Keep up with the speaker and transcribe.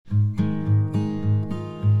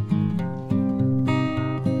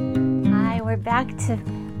back to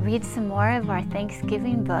read some more of our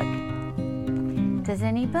Thanksgiving book. Does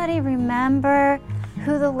anybody remember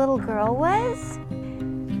who the little girl was?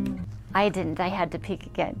 I didn't. I had to peek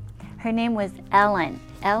again. Her name was Ellen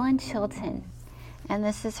Chilton. And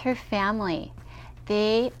this is her family.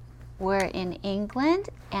 They were in England,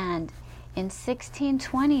 and in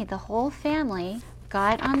 1620, the whole family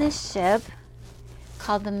got on this ship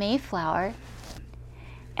called the Mayflower,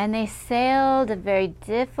 and they sailed a very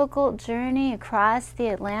difficult journey across the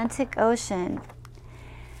Atlantic Ocean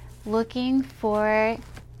looking for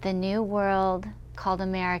the new world called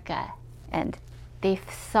America. And they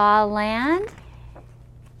saw land.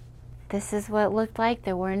 This is what it looked like.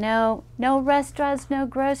 There were no restaurants, no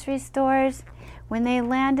grocery stores. When they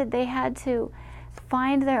landed, they had to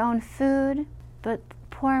find their own food. But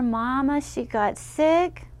poor Mama, she got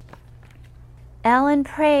sick. Ellen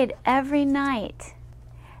prayed every night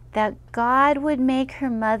that God would make her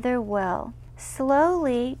mother well.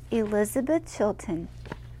 Slowly, Elizabeth Chilton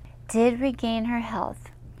did regain her health,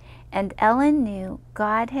 and Ellen knew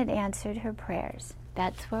God had answered her prayers.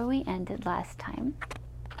 That's where we ended last time.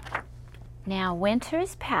 Now winter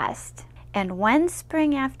is past, and one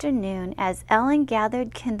spring afternoon, as Ellen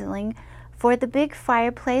gathered kindling for the big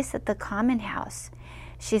fireplace at the common house,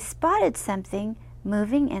 she spotted something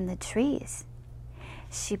moving in the trees.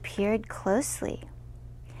 She peered closely.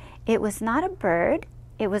 It was not a bird,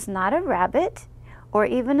 it was not a rabbit, or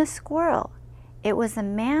even a squirrel. It was a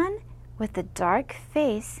man with a dark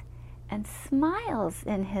face and smiles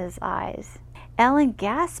in his eyes. Ellen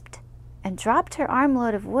gasped and dropped her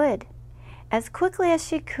armload of wood. As quickly as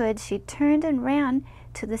she could, she turned and ran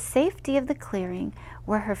to the safety of the clearing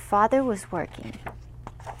where her father was working.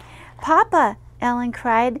 "Papa!" Ellen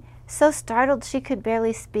cried, so startled she could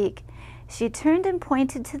barely speak. She turned and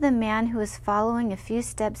pointed to the man who was following a few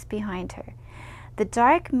steps behind her. The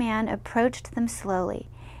dark man approached them slowly.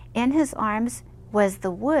 In his arms was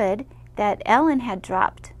the wood that Ellen had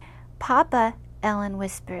dropped. "Papa," Ellen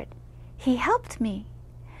whispered. "He helped me."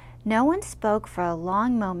 No one spoke for a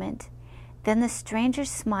long moment. Then the stranger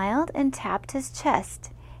smiled and tapped his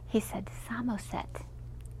chest. He said, "Samoset."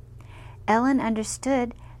 Ellen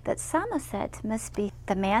understood that Samoset must be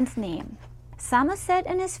the man's name. Samoset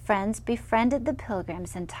and his friends befriended the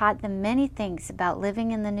pilgrims and taught them many things about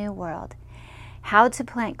living in the New World. How to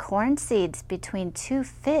plant corn seeds between two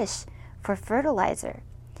fish for fertilizer,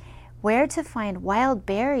 where to find wild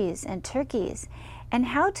berries and turkeys, and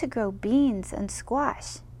how to grow beans and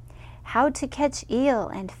squash, how to catch eel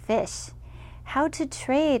and fish, how to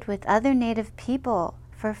trade with other native people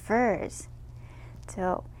for furs.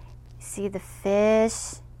 So, see the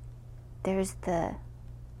fish, those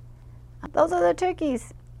are the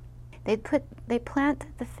turkeys. They plant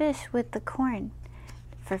the fish with the corn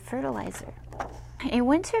for fertilizer. A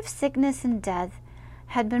winter of sickness and death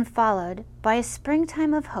had been followed by a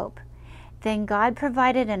springtime of hope. Then God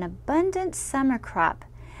provided an abundant summer crop.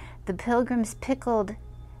 The pilgrims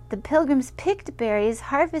picked berries,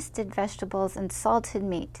 harvested vegetables, and salted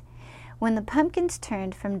meat. When the pumpkins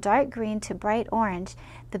turned from dark green to bright orange,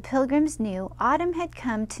 the pilgrims knew autumn had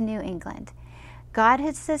come to New England. God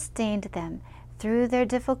had sustained them through their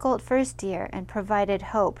difficult first year and provided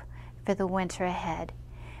hope for the winter ahead.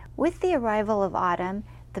 With the arrival of autumn,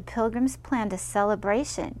 the pilgrims planned a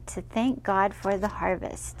celebration to thank God for the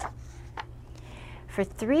harvest. For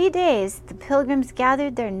 3 days, the pilgrims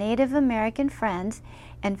gathered their Native American friends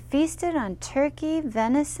and feasted on turkey,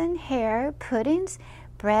 venison, hare, puddings,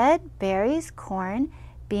 bread, berries, corn,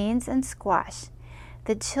 beans, and squash.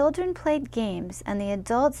 The children played games, and the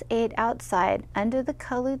adults ate outside under the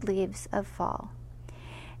colored leaves of fall.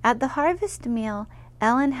 At the harvest meal,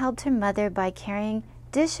 Ellen helped her mother by carrying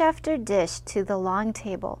dish after dish to the long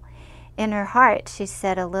table. In her heart, she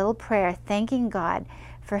said a little prayer thanking God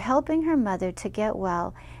for helping her mother to get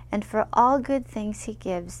well and for all good things he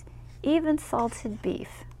gives, even salted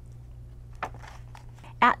beef.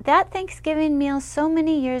 At that Thanksgiving meal so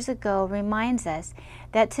many years ago reminds us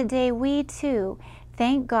that today we too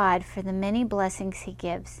thank God for the many blessings he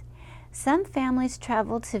gives. Some families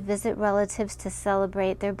travel to visit relatives to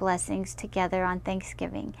celebrate their blessings together on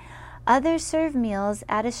Thanksgiving. Others serve meals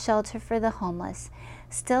at a shelter for the homeless.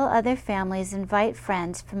 Still other families invite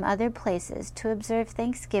friends from other places to observe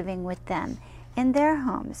Thanksgiving with them in their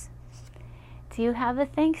homes. Do you have a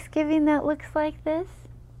Thanksgiving that looks like this?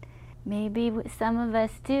 Maybe some of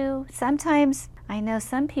us do. Sometimes I know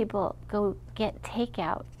some people go get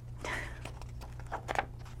takeout.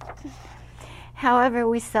 However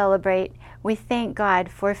we celebrate, we thank God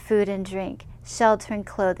for food and drink, shelter and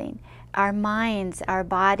clothing, our minds, our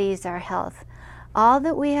bodies, our health. All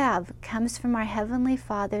that we have comes from our Heavenly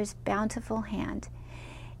Father's bountiful hand.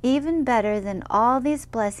 Even better than all these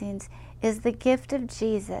blessings is the gift of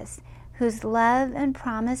Jesus, whose love and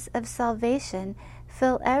promise of salvation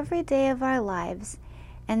fill every day of our lives,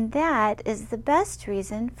 and that is the best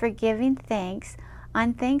reason for giving thanks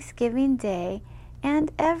on Thanksgiving Day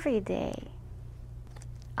and every day.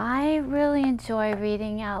 I really enjoy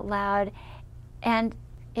reading out loud, and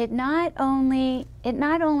it not only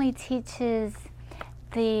teaches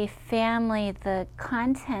the family the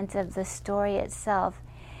content of the story itself,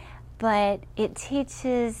 but it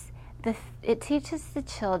teaches the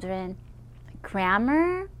children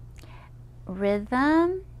grammar,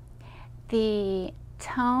 rhythm, the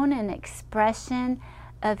tone and expression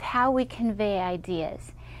of how we convey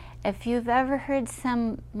ideas. If you've ever heard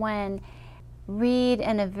someone read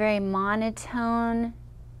in a very monotone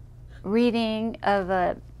reading of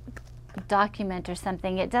a document or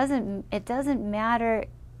something, it doesn't matter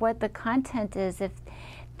what the content is,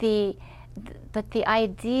 but the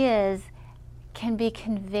ideas can be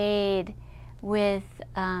conveyed with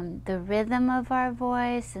the rhythm of our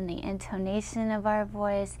voice and the intonation of our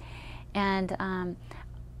voice, and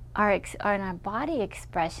our body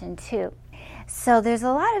expression too. So there's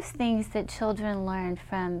a lot of things that children learn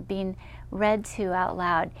from being read to out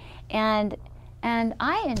loud, and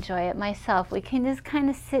I enjoy it myself. We can just kind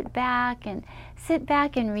of sit back and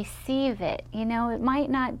receive it. You know, it might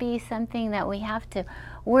not be something that we have to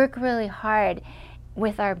work really hard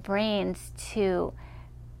with our brains to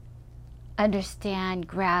understand,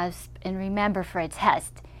 grasp, and remember for a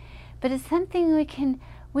test, but it's something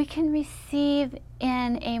we can receive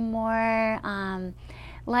in a more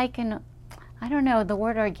I don't know, the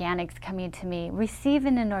word organic's coming to me. Receive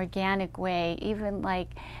in an organic way, even like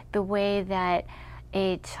the way that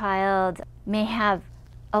a child may have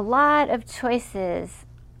a lot of choices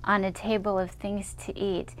on a table of things to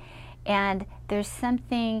eat, and there's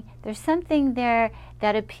something there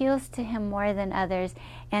that appeals to him more than others,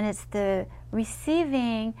 and it's the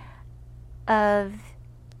receiving of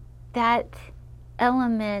that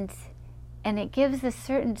element, and it gives a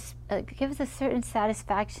certain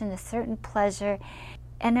satisfaction, a certain pleasure,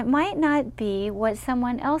 and it might not be what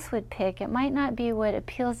someone else would pick. It might not be what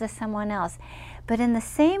appeals to someone else, but in the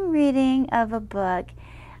same reading of a book,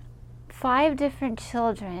 5 different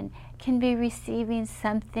children can be receiving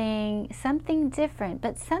something different,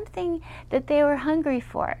 but something that they were hungry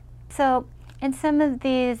for. So in some of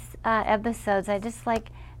these episodes, I just like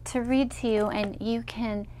to read to you, and you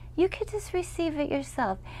could just receive it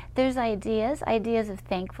yourself. There's ideas of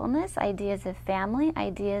thankfulness, ideas of family,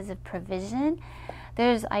 ideas of provision.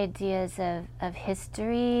 There's ideas of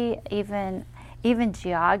history, even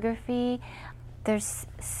geography. There's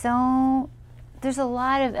a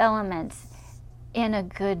lot of elements in a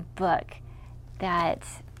good book that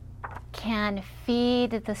can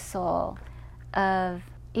feed the soul of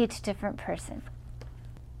each different person.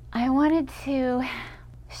 I wanted to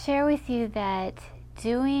share with you that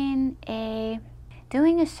doing a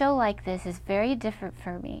show like this is very different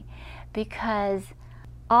for me, because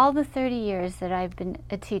all the 30 years that I've been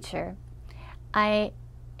a teacher, I've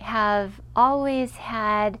always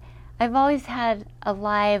had a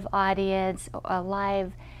live audience, a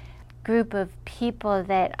live group of people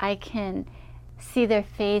that I can see their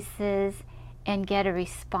faces and get a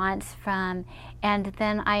response from, and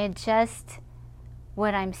then I adjust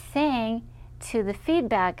what I'm saying to the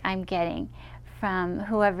feedback I'm getting from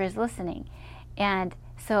whoever is listening. And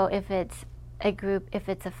so if it's a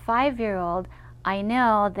 5-year-old, I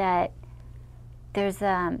know that there's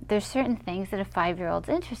certain things that a 5-year-old's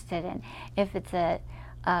interested in. If it's a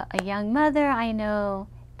young mother, I know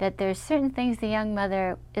that there's certain things the young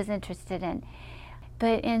mother is interested in.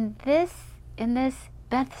 But in this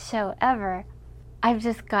best show ever, I've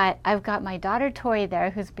got my daughter Tori there,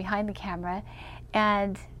 who's behind the camera,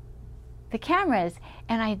 and the cameras,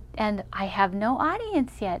 and I have no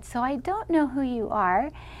audience yet, so I don't know who you are,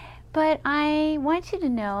 but I want you to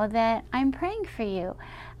know that I'm praying for you.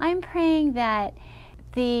 I'm praying that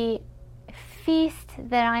the feast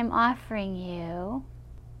that I'm offering you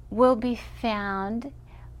will be found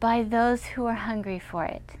by those who are hungry for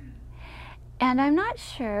it. And I'm not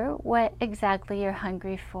sure what exactly you're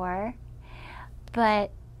hungry for,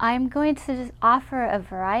 but I'm going to just offer a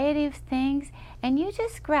variety of things, and you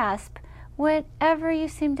just grasp whatever you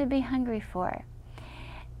seem to be hungry for.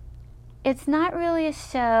 It's not really a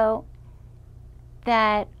show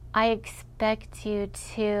that I expect you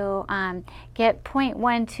to get point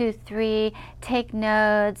 1, 2, 3, take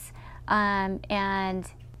notes, and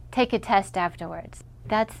take a test afterwards.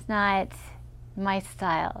 That's not my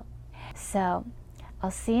style. So I'll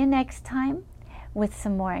see you next time with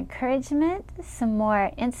some more encouragement, some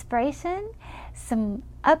more inspiration, some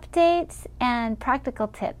updates, and practical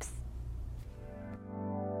tips.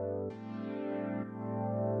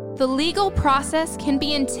 The legal process can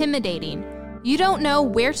be intimidating. You don't know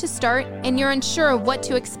where to start and you're unsure of what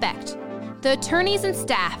to expect. The attorneys and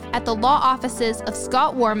staff at the law offices of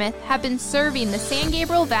Scott Warmoth have been serving the San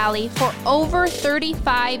Gabriel Valley for over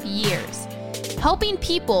 35 years, helping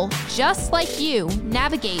people just like you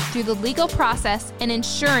navigate through the legal process and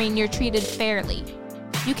ensuring you're treated fairly.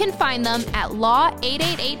 You can find them at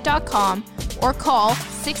law888.com or call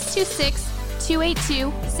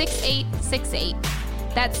 626-282-6868.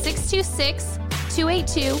 That's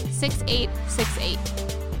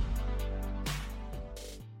 626-282-6868.